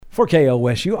For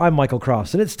KOSU, I'm Michael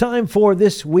Cross, and it's time for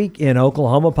This Week in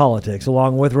Oklahoma Politics,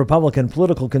 along with Republican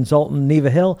political consultant Neva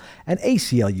Hill and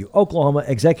ACLU Oklahoma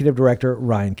Executive Director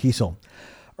Ryan Kiesel.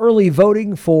 Early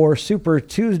voting for Super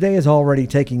Tuesday is already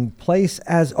taking place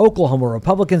as Oklahoma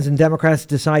Republicans and Democrats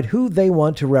decide who they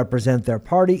want to represent their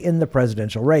party in the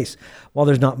presidential race. While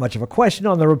there's not much of a question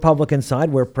on the Republican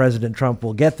side where President Trump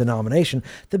will get the nomination,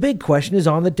 the big question is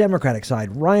on the Democratic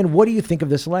side. Ryan, what do you think of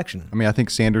this election? I think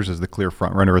Sanders is the clear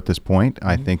front runner at this point.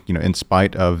 I think, in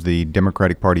spite of the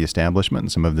Democratic Party establishment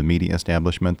and some of the media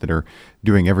establishment that are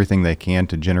doing everything they can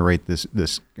to generate this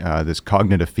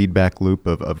cognitive feedback loop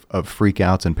of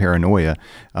freakouts and paranoia,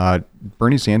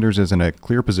 Bernie Sanders is in a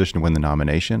clear position to win the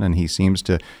nomination, and he seems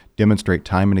to demonstrate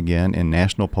time and again in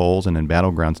national polls and in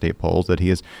battleground state polls that he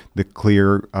is the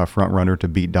clear front runner to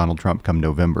beat Donald Trump come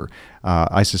November.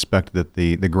 I suspect that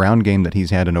the ground game that he's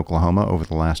had in Oklahoma over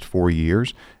the last 4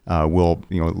 years will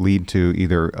lead to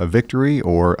either a victory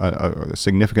or a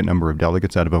significant number of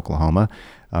delegates out of Oklahoma.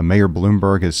 Mayor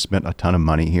Bloomberg has spent a ton of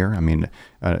money here.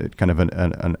 Kind of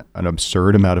an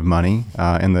absurd amount of money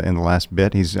in the last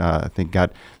bit. He's I think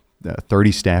got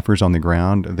 30 staffers on the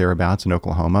ground thereabouts in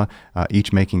Oklahoma,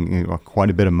 each making quite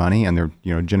a bit of money, and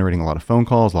they're generating a lot of phone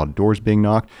calls, a lot of doors being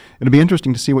knocked. It'll be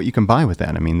interesting to see what you can buy with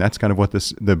that. That's kind of what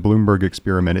the Bloomberg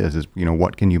experiment is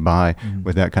what can you buy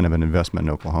with that kind of an investment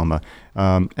in Oklahoma.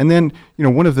 And then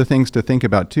one of the things to think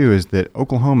about too is that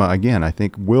Oklahoma, again, I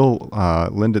think will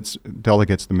lend its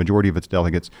delegates, the majority of its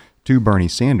delegates, to Bernie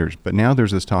Sanders. But now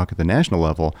there's this talk at the national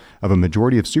level of a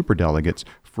majority of superdelegates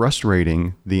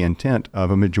frustrating the intent of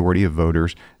a majority of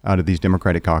voters out of these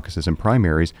Democratic caucuses and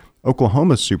primaries.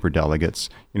 Oklahoma's superdelegates,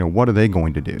 what are they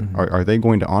going to do? Are they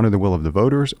going to honor the will of the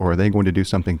voters, or are they going to do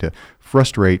something to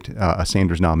frustrate a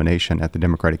Sanders nomination at the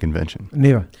Democratic convention?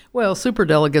 Neva. Well,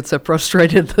 superdelegates have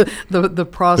frustrated the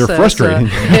process. They're frustrating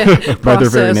by their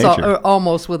very nature,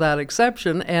 almost without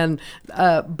exception. And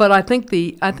but I think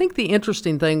the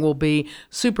interesting thing will be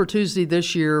Super Tuesday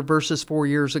this year versus 4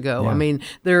 years ago. Yeah.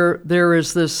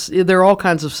 There are all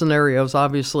kinds of scenarios,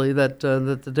 obviously, that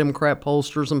the Democrat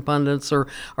pollsters and pundits are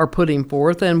putting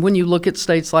forth. And when you look at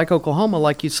states like Oklahoma,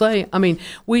 like you say,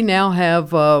 we now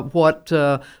have what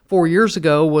 4 years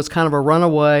ago was kind of a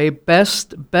runaway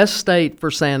best state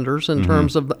for Sanders in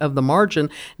terms of the margin.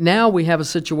 Now we have a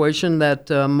situation that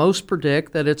most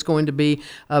predict that it's going to be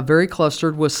very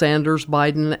clustered with Sanders,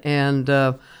 Biden, and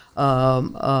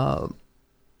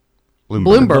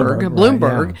Bloomberg.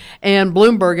 Right, yeah. And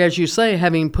Bloomberg, as you say,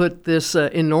 having put this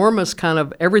enormous kind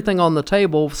of everything on the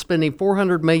table, spending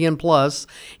 $400 million plus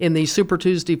in the Super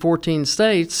Tuesday 14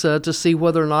 states to see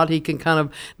whether or not he can kind of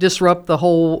disrupt the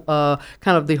whole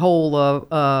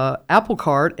apple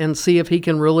cart and see if he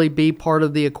can really be part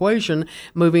of the equation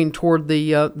moving toward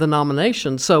the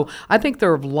nomination. So I think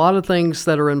there are a lot of things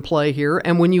that are in play here.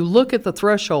 And when you look at the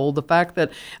threshold, the fact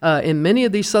that in many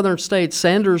of these southern states,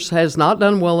 Sanders has not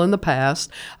done well in the past.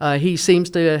 He seems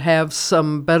to have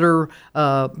some better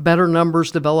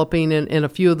numbers developing in a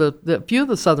few of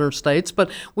the southern states, but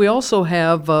we also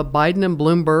have Biden and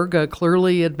Bloomberg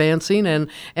clearly advancing, and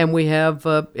we have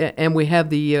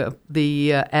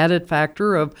the added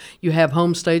factor of you have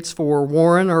home states for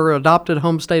Warren, her adopted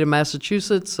home state of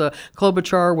Massachusetts,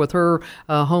 Klobuchar with her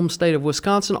home state of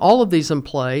Wisconsin. All of these in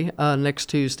play next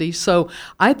Tuesday. So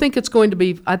I think it's going to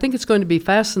be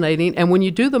fascinating. And when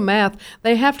you do the math,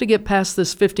 they have to get past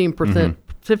this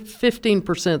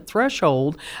 15%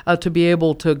 threshold to be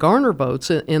able to garner votes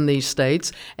in these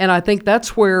states. And I think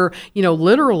that's where,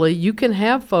 literally you can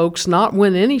have folks not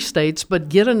win any states, but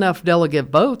get enough delegate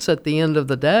votes at the end of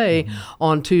the day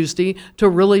on Tuesday to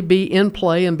really be in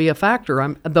play and be a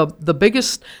factor. The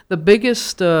biggest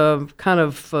kind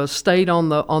of state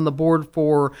on the board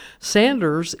for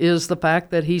Sanders is the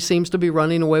fact that he seems to be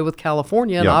running away with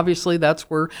California. And obviously that's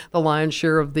where the lion's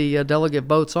share of the delegate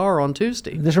votes are on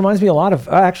Tuesday. This reminds me a lot of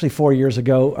actually 4 years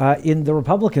ago in the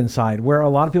Republican side, where a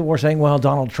lot of people were saying, well,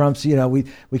 Donald Trump's, we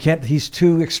can't, he's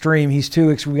too extreme. We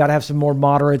got to have some more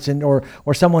moderates or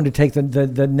someone to take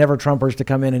the never Trumpers to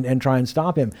come in and try and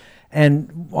stop him.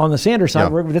 And on the Sanders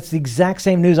side, that's the exact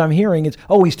same news I'm hearing. It's,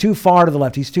 he's too far to the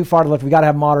left. We got to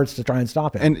have moderates to try and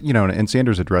stop him. And, and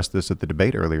Sanders addressed this at the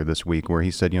debate earlier this week, where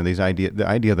he said, the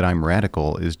idea that I'm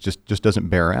radical is just doesn't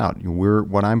bear out.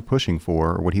 What I'm pushing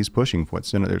for, what he's pushing for, what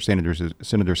Senator Sanders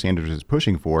is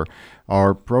pushing for,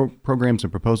 are programs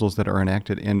and proposals that are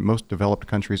enacted in most developed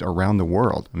countries around the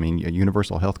world.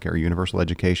 Universal health care, universal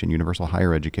education, universal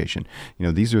higher education.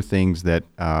 These are things that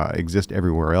exist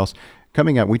everywhere else.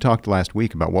 Coming up, we talked last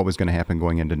week about what was going to happen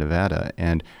going into Nevada,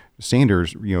 and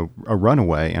Sanders, a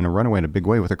runaway in a big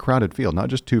way with a crowded field, not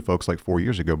just two folks like 4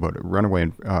 years ago, but a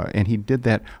runaway. And he did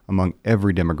that among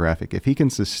every demographic. If he can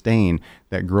sustain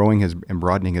that growing and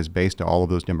broadening his base to all of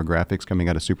those demographics coming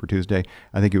out of Super Tuesday,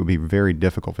 I think it would be very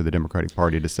difficult for the Democratic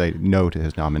Party to say no to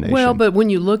his nomination. Well, but when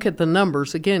you look at the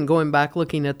numbers, again, going back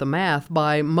looking at the math,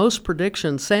 by most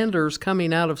predictions, Sanders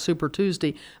coming out of Super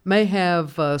Tuesday may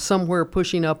have somewhere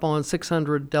pushing up on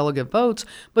 600 delegate votes,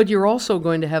 but you're also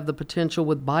going to have the potential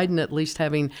with Biden at least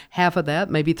having half of that,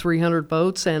 maybe 300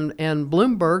 votes, and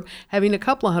Bloomberg having a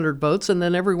couple of hundred votes, and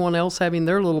then everyone else having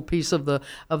their little piece of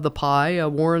the pie.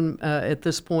 Warren at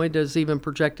this point is even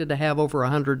projected to have over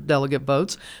 100 delegate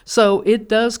votes. So it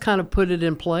does kind of put it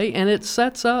in play, and it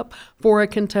sets up for a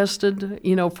contested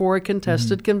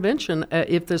convention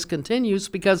if this continues,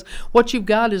 because what you've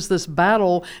got is this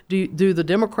battle. Do the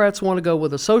Democrats want to go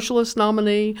with a socialist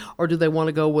nominee, or do they want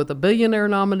to go with a billionaire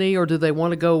nominee, or do they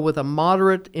want to go with a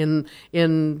moderate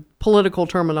in political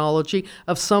terminology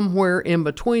of somewhere in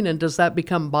between? And does that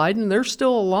become Biden? There's still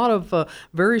a lot of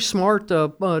very smart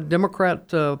Democrat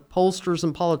pollsters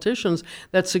and politicians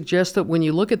that suggest that when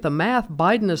you look at the math,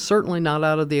 Biden is certainly not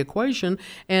out of the equation.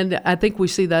 And I think we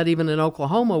see that even in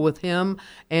Oklahoma with him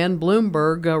and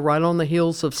Bloomberg right on the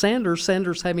heels of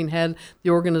Sanders having had the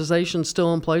organization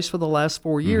still in place for the last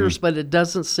 4 years, but it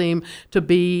doesn't seem to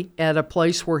be at a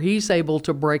place where he's able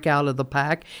to break out of the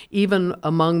pack, even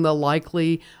among the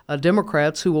likely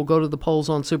Democrats who will go to the polls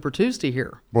on Super Tuesday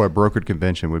here. Boy, a brokered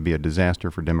convention would be a disaster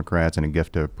for Democrats and a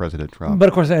gift to President Trump. But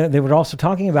of course, they were also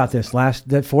talking about this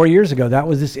 4 years ago. That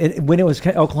was when it was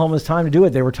Oklahoma's time to do it.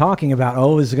 They were talking about,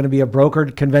 is it going to be a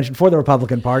brokered convention for the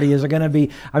Republican Party? Is it going to be?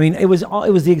 I mean, it was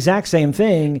the exact same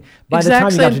thing. By the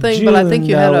time you got to June, but I think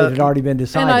it had already been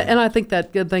decided. And I think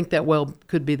that well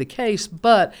could be the case.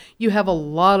 But you have a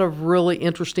lot of really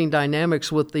interesting dynamics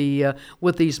with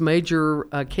these major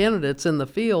candidates in the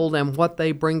field and what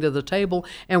they bring to the table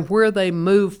and where they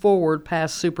move forward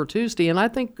past Super Tuesday. And I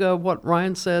think what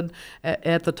Ryan said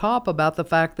at the top about the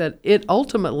fact that it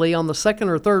ultimately on the second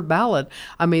or third ballot,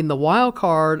 I mean, the wild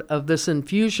card of this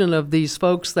infusion of these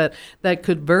folks that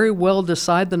could very well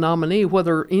decide the nominee,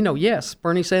 whether, yes,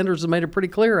 Bernie Sanders has made it pretty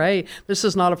clear, hey, this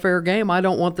is not a fair game. I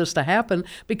don't want this to happen,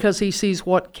 because he sees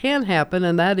what can happen,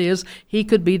 and that is he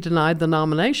could be denied the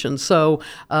nomination. So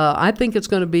I think it's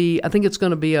going to be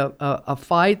a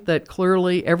fight that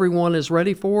clearly everyone is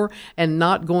ready for and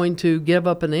not going to give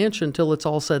up an inch until it's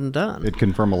all said and done. It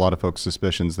confirmed a lot of folks'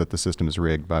 suspicions that the system is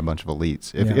rigged by a bunch of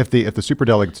elites. If the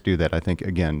superdelegates do that, I think,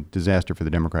 again, disaster for the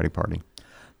Democratic Party.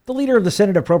 The leader of the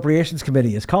Senate Appropriations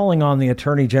Committee is calling on the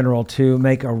Attorney General to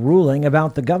make a ruling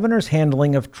about the governor's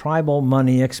handling of tribal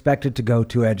money expected to go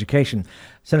to education.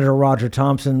 Senator Roger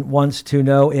Thompson wants to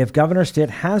know if Governor Stitt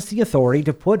has the authority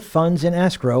to put funds in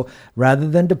escrow rather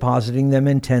than depositing them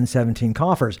in 1017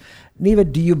 coffers. Neva,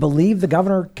 do you believe the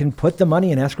governor can put the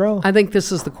money in escrow? I think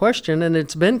this is the question, and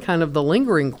it's been kind of the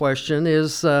lingering question,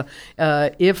 is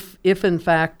if in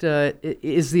fact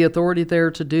is the authority there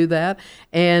to do that,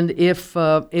 and if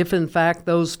in fact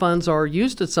those funds are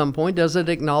used at some point, does it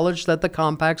acknowledge that the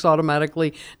compacts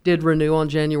automatically did renew on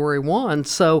January 1?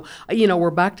 So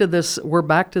we're back to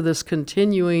this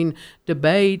continuing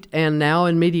debate, and now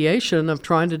in mediation of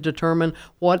trying to determine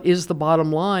what is the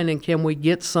bottom line, and can we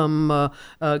get some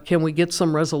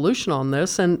resolution on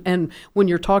this? And when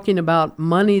you're talking about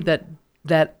money that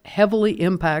heavily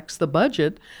impacts the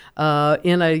budget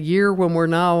in a year when we're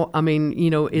now,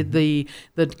 the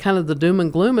kind of the doom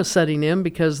and gloom is setting in,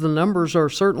 because the numbers are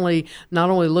certainly not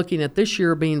only looking at this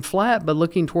year being flat, but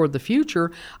looking toward the future.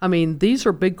 I mean, these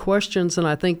are big questions, and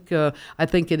I think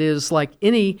it is like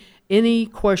any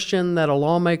question that a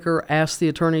lawmaker asks the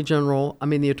Attorney General. I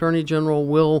mean, the Attorney General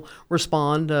will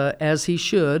respond as he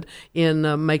should in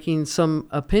giving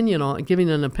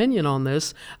an opinion on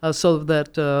this, so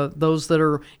that those that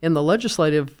are in the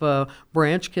legislative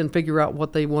branch can figure out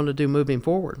what they want to do moving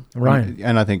forward. Right.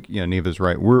 And I think Neva's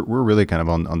right. We're really kind of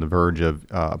on the verge of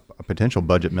a potential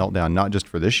budget meltdown, not just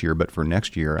for this year, but for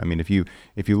next year. I mean, if you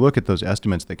look at those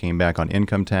estimates that came back on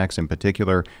income tax in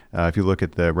particular, if you look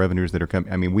at the revenues that are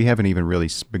coming, I mean, we haven't even really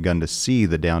begun to see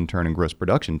the downturn in gross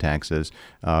production taxes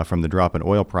from the drop in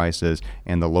oil prices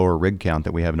and the lower rig count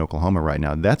that we have in Oklahoma right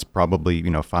now. That's probably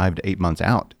 5 to 8 months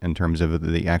out in terms of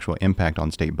the actual impact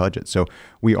on state budgets. So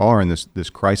we are in this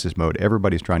crisis mode.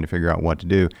 Everybody's trying to figure out what to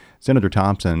do. Senator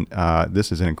Thompson,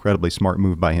 this is an incredibly smart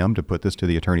move by him to put this to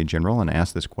the Attorney General and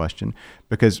ask this question,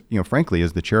 because frankly,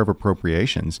 as the chair of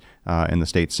appropriations in the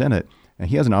state Senate,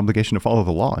 he has an obligation to follow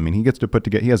the law. I mean, he gets to put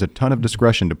together. He has a ton of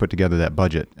discretion to put together that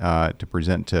budget to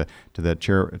present to the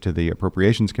chair, to the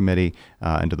Appropriations Committee,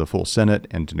 and to the full Senate,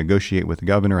 and to negotiate with the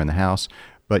governor and the House.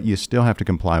 but you still have to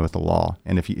comply with the law.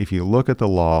 And if you look at the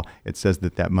law, it says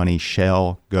that money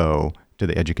shall go to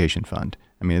the education fund.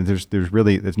 I mean, there's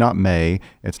really, it's not may,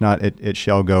 it's not it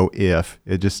shall go if,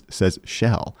 it just says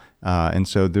shall. And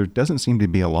so there doesn't seem to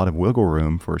be a lot of wiggle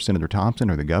room for Senator Thompson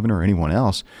or the governor or anyone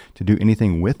else to do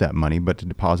anything with that money but to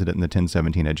deposit it in the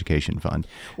 1017 education fund.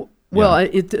 Well,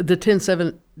 the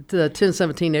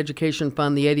 1017 education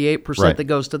fund, the 88% that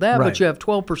goes to that, but you have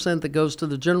 12% that goes to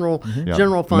the general fund,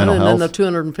 Mental and health. then the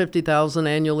 $250,000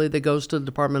 annually that goes to the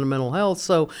Department of Mental Health.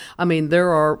 So, I mean,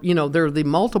 there are the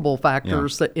multiple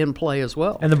factors that in play as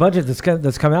well. And the budget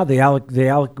that's come out,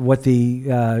 what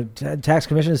the tax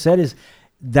commission said is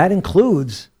that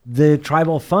includes the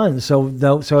tribal funds. So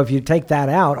if you take that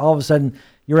out, all of a sudden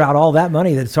you're out all that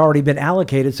money that's already been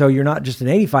allocated. So you're not just an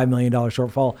 $85 million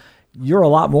shortfall. You're a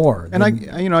lot more. And I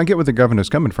get where the governor's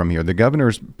coming from here. The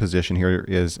governor's position here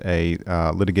is a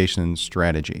litigation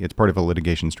strategy. It's part of a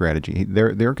litigation strategy.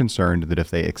 They're concerned that if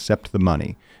they accept the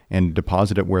money and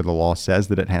deposit it where the law says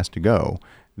that it has to go,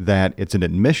 that it's an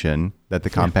admission that the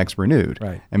compact's renewed.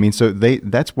 Right. I mean, so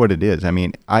that's what it is. I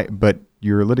mean, but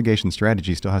your litigation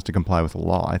strategy still has to comply with the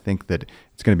law. I think that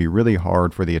it's going to be really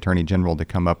hard for the Attorney General to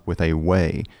come up with a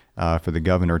way for the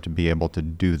governor to be able to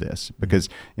do this, because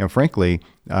frankly,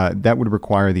 that would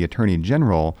require the Attorney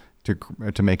General to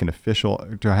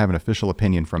have an official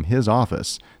opinion from his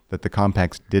office that the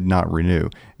compacts did not renew.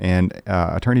 And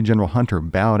Attorney General Hunter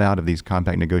bowed out of these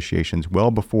compact negotiations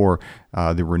well before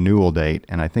the renewal date,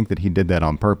 and I think that he did that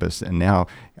on purpose. And now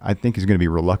I think he's going to be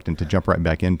reluctant to jump right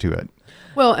back into it.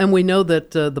 Well, and we know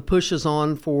that the push is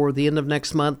on for the end of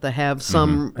next month to have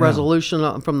some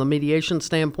resolution from the mediation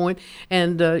standpoint.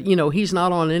 And, he's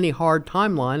not on any hard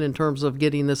timeline in terms of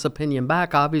getting this opinion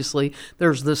back. Obviously,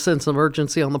 there's this sense of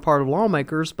urgency on the part of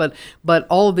lawmakers, but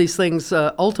all of these things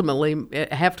ultimately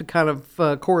have to kind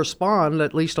of correspond,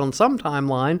 at least on some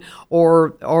timeline,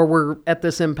 or we're at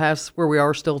this impasse where we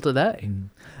are still today.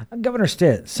 Governor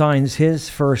Stitt signs his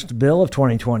first bill of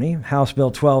 2020. House Bill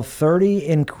 1230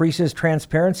 increases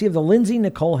transparency of the Lindsay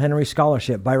Nicole Henry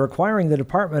Scholarship by requiring the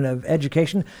Department of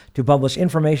Education to publish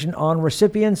information on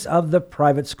recipients of the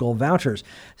private school vouchers.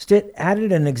 Stitt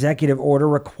added an executive order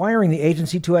requiring the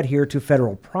agency to adhere to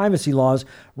federal privacy laws.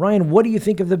 Ryan, what do you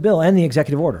think of the bill and the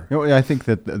executive order? I think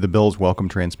that the bills welcome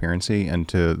transparency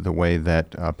into the way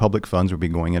that public funds would be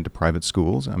going into private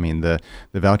schools. I mean, the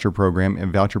voucher program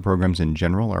and voucher programs in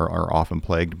general are often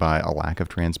plagued by a lack of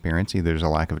transparency. There's a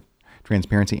lack of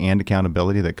transparency and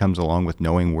accountability that comes along with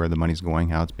knowing where the money's going,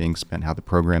 how it's being spent, how the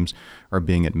programs are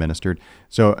being administered.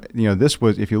 So, this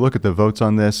was, if you look at the votes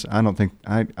on this, I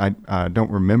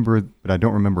don't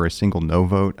remember a single no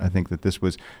vote. I think that this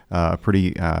was a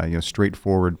pretty,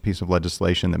 straightforward piece of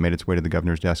legislation that made its way to the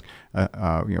governor's desk,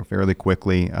 fairly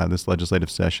quickly. This legislative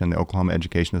session, the Oklahoma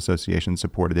Education Association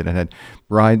supported it. It had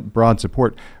broad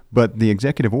support. But the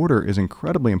executive order is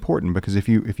incredibly important because if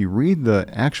you read the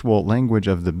actual language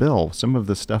of the bill, some of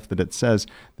the stuff that it says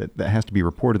that has to be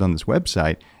reported on this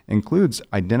website includes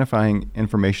identifying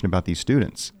information about these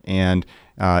students. And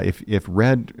if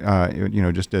read,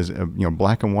 just as a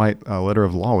black and white letter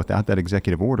of law without that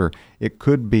executive order, it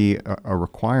could be a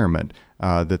requirement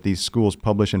that these schools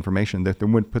publish information that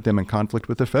would put them in conflict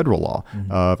with the federal law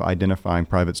of identifying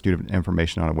private student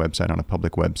information on a website, on a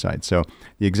public website. So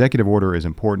the executive order is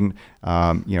important.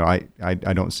 I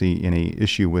don't see any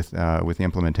issue with the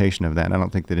implementation of that. I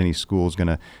don't think that any school is going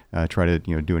to try to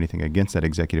do anything against that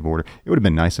executive order. It would have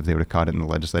been nice if they would have caught it in the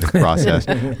legislative process.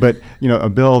 But a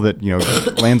bill that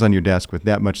lands on your desk with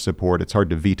that much support, it's hard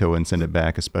to veto and send it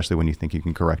back, especially when you think you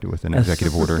can correct it with an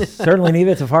executive order. Certainly,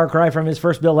 Neva, it's a far cry from his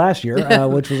first bill last year,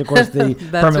 which was, of course, the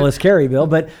permitless carry bill.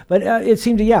 But it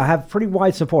seemed to, have pretty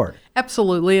wide support.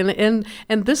 Absolutely, and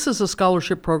this is a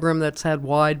scholarship program that's had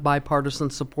wide bipartisan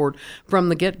support from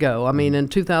the get-go. I mean, in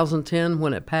 2010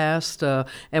 when it passed,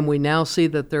 and we now see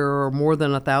that there are more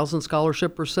than 1,000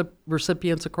 scholarship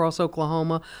recipients across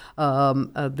Oklahoma.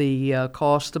 The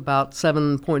cost about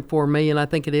 $7.4 million, I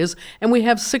think it is, and we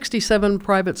have 67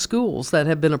 private schools that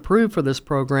have been approved for this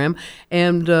program,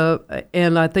 and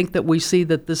I think that we see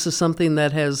that this is something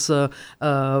that has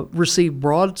received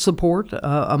broad support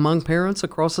among parents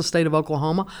across the state of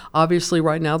Oklahoma. Obviously,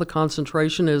 right now the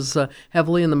concentration is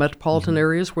heavily in the metropolitan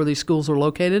areas where these schools are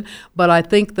located. But I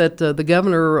think that the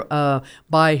governor,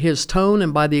 by his tone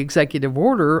and by the executive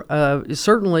order,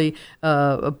 certainly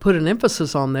put an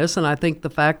emphasis on this. And I think the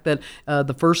fact that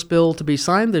the first bill to be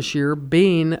signed this year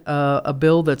being a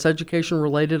bill that's education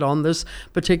related on this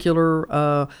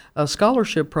particular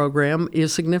scholarship program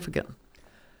is significant.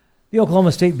 The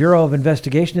Oklahoma State Bureau of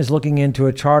Investigation is looking into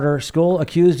a charter school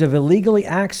accused of illegally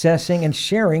accessing and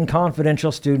sharing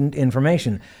confidential student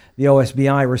information. The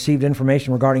OSBI received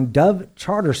information regarding Dove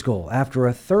Charter School after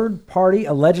a third party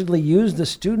allegedly used the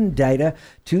student data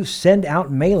to send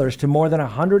out mailers to more than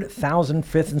 100,000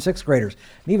 fifth and sixth graders.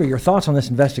 Neva, your thoughts on this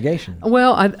investigation?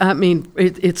 Well, I mean,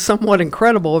 it's somewhat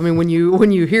incredible. I mean, when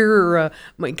you hear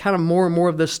kind of more and more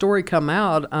of this story come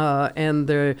out, and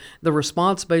the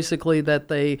response basically that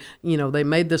they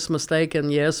made this mistake,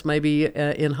 and yes, maybe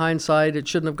in hindsight it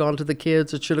shouldn't have gone to the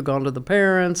kids, it should have gone to the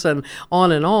parents, and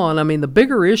on and on. I mean, the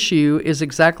bigger issue is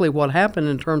exactly what happened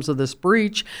in terms of this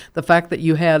breach. The fact that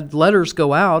you had letters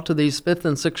go out to these fifth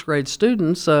and sixth grade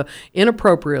students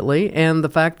inappropriately, and the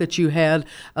fact that you had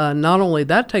not only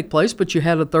that take place, but you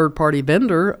had a third-party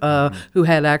vendor who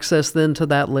had access then to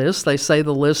that list. They say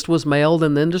the list was mailed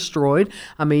and then destroyed.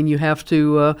 I mean, you have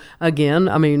to,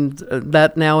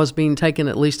 that now is being taken,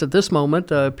 at least at this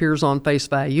moment, appears on face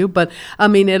value. But, I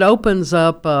mean, it opens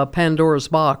up Pandora's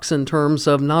box in terms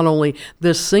of not only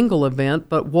this single event,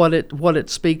 but what it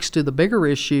speaks to the bigger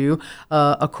issue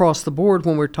across the board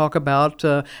when we talk about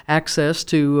access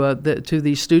to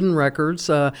these student records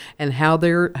and how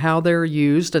they're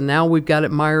used. And now we've got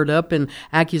it mired up in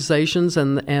accusations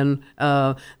and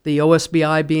the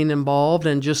OSBI being involved,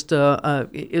 and just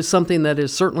is something that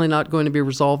is certainly not going to be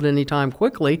resolved anytime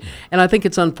quickly. And I think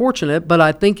it's unfortunate, but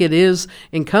I think it is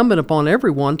incumbent upon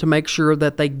everyone to make sure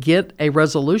that they get a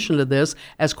resolution to this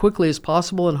as quickly as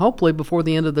possible, and hopefully before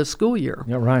the end of this school year.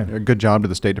 Yeah, right. A good job to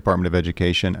the State Department of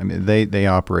Education. I mean, they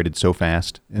operated so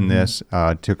fast in this,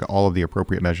 took all of the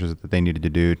appropriate measures that they needed to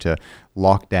do to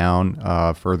lock down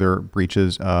further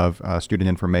breaches of student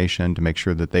information, to make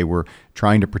sure that they were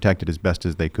trying to protect it as best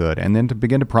as they could, and then to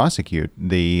begin to prosecute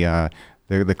the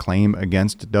claim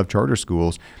against Dove Charter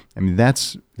Schools. I mean,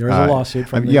 there's a lawsuit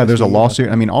from there's a lawsuit.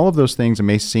 I mean, all of those things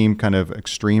may seem kind of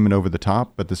extreme and over the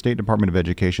top, but the State Department of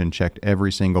Education checked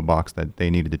every single box that they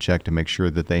needed to check to make sure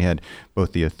that they had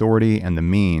both the authority and the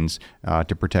means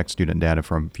to protect student data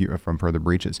from further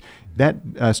breaches. That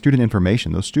student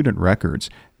information, those student records,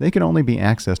 they can only be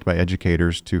accessed by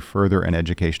educators to further an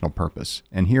educational purpose.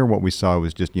 And here, what we saw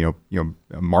was just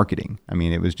marketing. I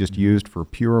mean, it was just used for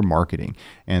pure marketing.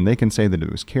 And they can say that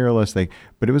it was careless,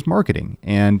 but it was marketing.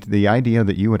 And the idea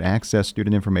that you would access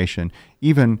student information,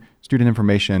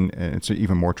 it's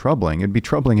even more troubling. It'd be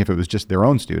troubling if it was just their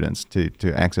own students, to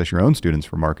access your own students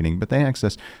for marketing, but they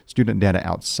access student data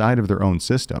outside of their own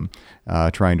system,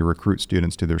 trying to recruit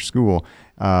students to their school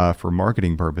for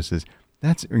marketing purposes.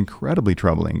 That's incredibly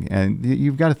troubling. And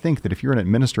you've got to think that if you're an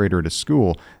administrator at a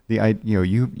school,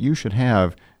 you should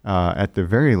have at the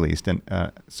very least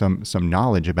some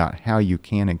knowledge about how you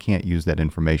can and can't use that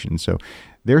information. So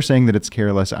they're saying that it's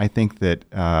careless. I think that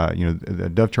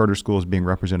the Dove Charter School is being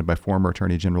represented by former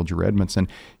Attorney General Drew Edmondson.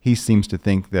 He seems to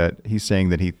think that he's saying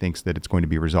that he thinks that it's going to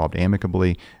be resolved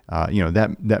amicably.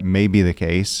 That may be the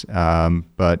case,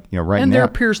 but right now, and there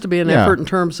appears to be an effort in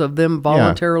terms of them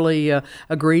voluntarily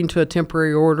agreeing to a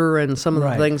temporary order, and some of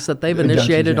the things that they've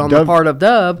initiated on the part of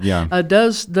Dove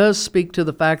does speak to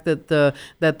the fact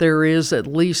that there is at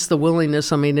least the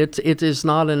willingness. I mean, it is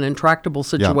not an intractable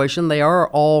situation. They are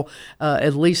all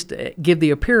at least give the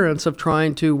appearance of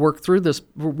trying to work through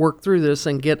this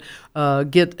and get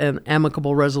an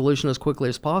amicable resolution as quickly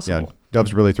as possible. Yeah.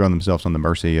 Dove's really throwing themselves on the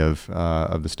mercy of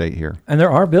the state here. And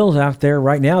there are bills out there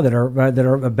right now that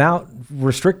are about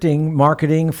restricting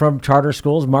marketing from charter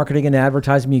schools, marketing and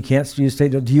advertising. You can't use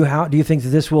state. Do you think that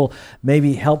this will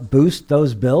maybe help boost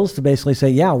those bills to basically say,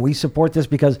 yeah, we support this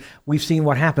because we've seen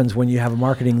what happens when you have a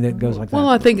marketing that goes like that? Well,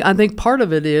 I think part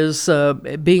of it is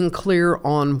being clear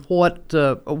on what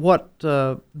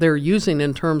they're using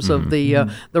in terms of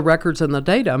the records and the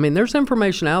data. I mean, there's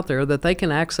information out there that they can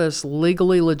access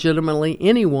legally, legitimately,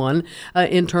 anyone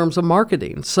in terms of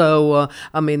marketing. So,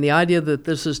 I mean, the idea that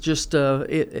this is just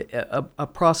a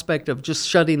prospect of just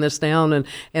shutting this down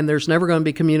and there's never going to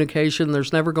be communication,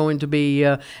 there's never going to be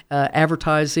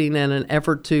advertising and an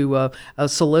effort to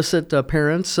solicit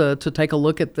parents to take a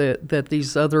look at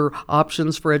these other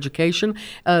options for education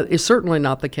is certainly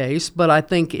not the case. But I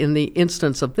think in the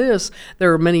instance of this,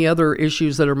 there are many other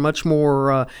issues that are much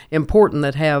more important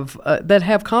that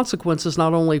have consequences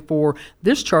not only for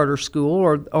this charter school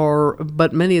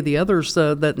but many of the others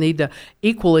that need to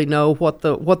equally know what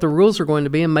the rules are going to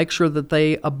be and make sure that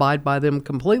they abide by them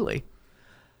completely.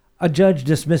 A judge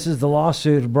dismisses the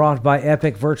lawsuit brought by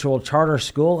Epic Virtual Charter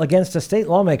School against a state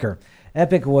lawmaker.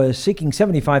 Epic was seeking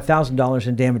 $75,000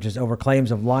 in damages over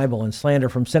claims of libel and slander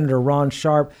from Senator Ron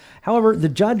Sharp. However, the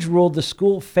judge ruled the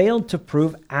school failed to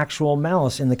prove actual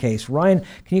malice in the case. Ryan,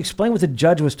 can you explain what the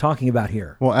judge was talking about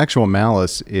here? Well, actual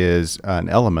malice is an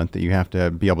element that you have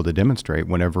to be able to demonstrate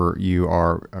whenever you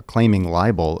are claiming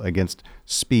libel against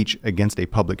speech against a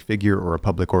public figure or a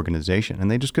public organization, and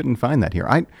they just couldn't find that here.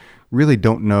 I really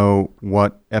don't know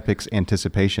what Epic's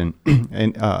anticipation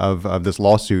of this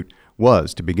lawsuit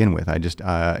was to begin with. I just,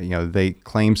 they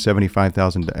claimed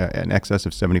in excess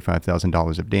of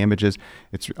 $75,000 of damages.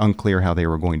 It's unclear how they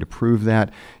were going to prove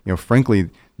that. Frankly,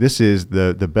 this is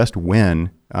the best win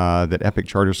that Epic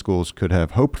Charter Schools could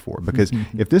have hoped for, because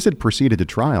if this had proceeded to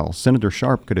trial, Senator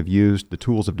Sharp could have used the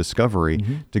tools of discovery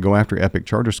to go after Epic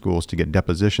Charter Schools to get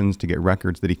depositions, to get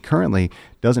records that he currently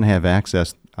doesn't have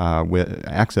access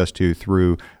to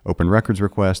through open records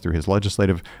requests, through his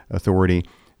legislative authority.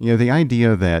 The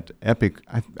idea that Epic,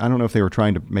 I don't know if they were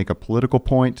trying to make a political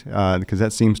point, because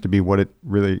that seems to be what it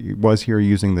really was here,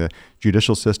 using the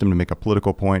judicial system to make a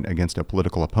political point against a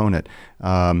political opponent.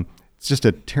 It's just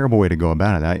a terrible way to go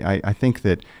about it. I think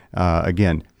that,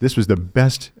 again, this was the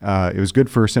best. It was good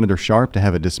for Senator Sharp to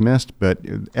have it dismissed, but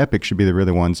Epic should be the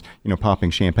really ones, popping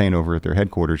champagne over at their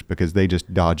headquarters because they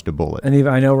just dodged a bullet. And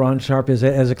even, I know Ron Sharp is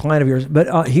a client of yours,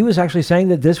 but he was actually saying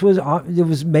that this was it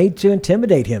was made to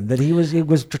intimidate him, that it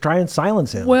was to try and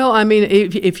silence him. Well, I mean,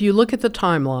 if you look at the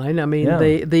timeline, I mean,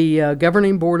 the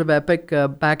governing board of Epic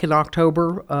back in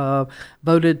October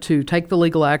voted to take the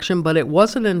legal action, but it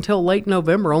wasn't until late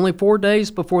November, only 4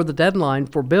 days before the deadline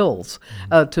for bills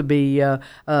to be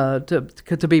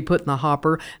put in the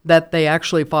hopper, that they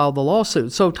actually filed the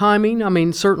lawsuit. So timing, I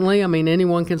mean, certainly,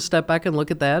 anyone can step back and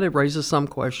look at that. It raises some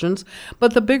questions.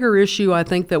 But the bigger issue, I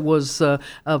think, that was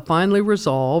finally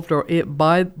resolved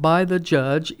by the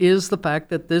judge is the fact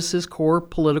that this is core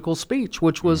political speech,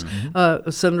 which was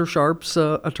Senator Sharp's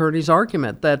attorney's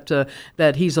argument,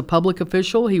 that he's a public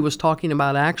official. He was talking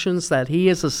about actions that he,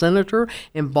 as a senator,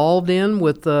 involved in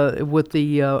with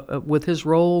his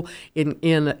role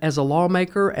in as a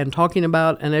lawmaker, and talking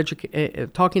about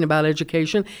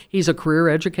education. He's a career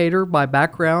educator by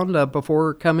background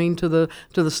before coming to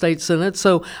the state senate.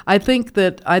 So I think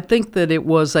that it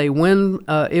was a win.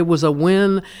 It was a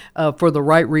win for the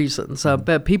right reasons.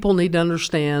 But people need to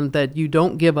understand that you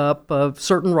don't give up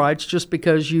certain rights just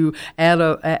because you add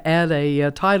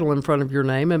a title in front of your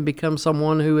name and become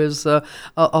someone who is a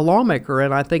lawmaker.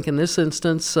 And I think in this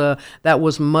instance, that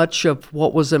was much of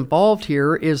what was involved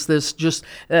here. Is this just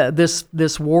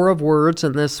this war of words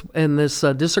and this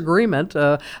disagreement,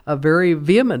 a very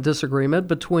vehement disagreement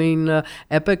between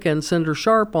Epic and Senator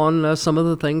Sharp on some of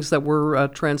the things that were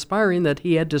transpiring that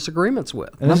he had disagreements with.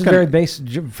 And this is a very base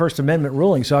First Amendment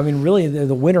ruling. So, I mean, really,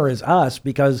 the winner is us,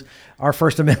 because our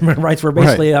First Amendment rights were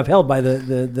basically upheld by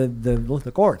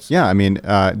the courts. Yeah, I mean,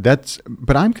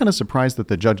 but I'm kind of surprised that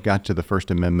the judge got to the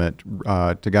First Amendment,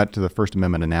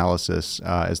 analysis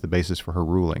as the basis for her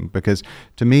ruling, because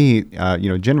to me,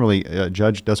 generally a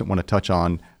judge doesn't want to touch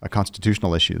on a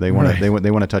constitutional issue. They want to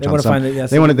they want to touch on some.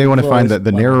 They want to find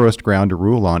the narrowest ground to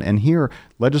rule on. And here,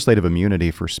 legislative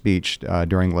immunity for speech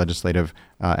during legislative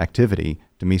activity,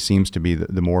 to me, seems to be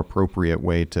the more appropriate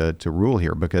way to rule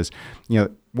here, because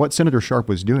what Senator Sharp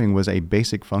was doing was a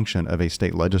basic function of a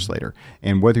state legislator.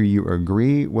 And whether you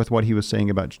agree with what he was saying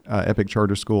about Epic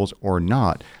Charter Schools or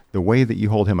not, the way that you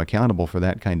hold him accountable for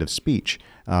that kind of speech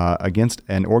against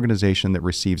an organization that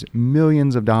receives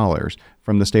millions of dollars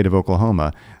from the state of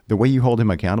Oklahoma, the way you hold him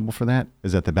accountable for that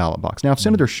is at the ballot box. Now, if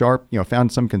Senator Sharp,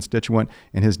 found some constituent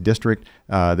in his district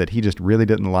that he just really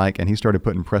didn't like, and he started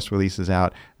putting press releases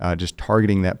out just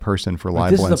targeting that person for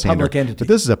libel and slander. But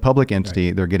this is a public entity.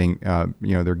 Right. They're getting,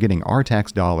 they're getting our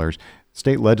tax dollars.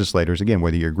 State legislators, again,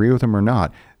 whether you agree with them or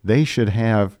not, they should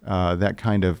have that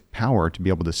kind of power to be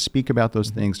able to speak about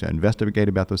those things, to investigate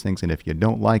about those things. And if you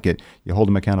don't like it, you hold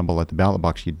them accountable at the ballot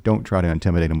box. You don't try to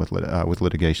intimidate them with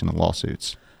litigation and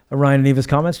lawsuits. Ryan and Eva's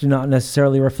comments do not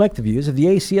necessarily reflect the views of the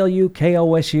ACLU,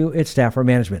 KOSU, its staff, or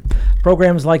management.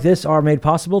 Programs like this are made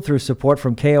possible through support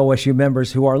from KOSU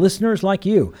members who are listeners like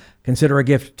you. Consider a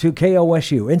gift to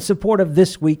KOSU in support of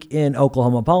This Week in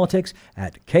Oklahoma Politics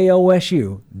at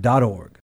kosu.org.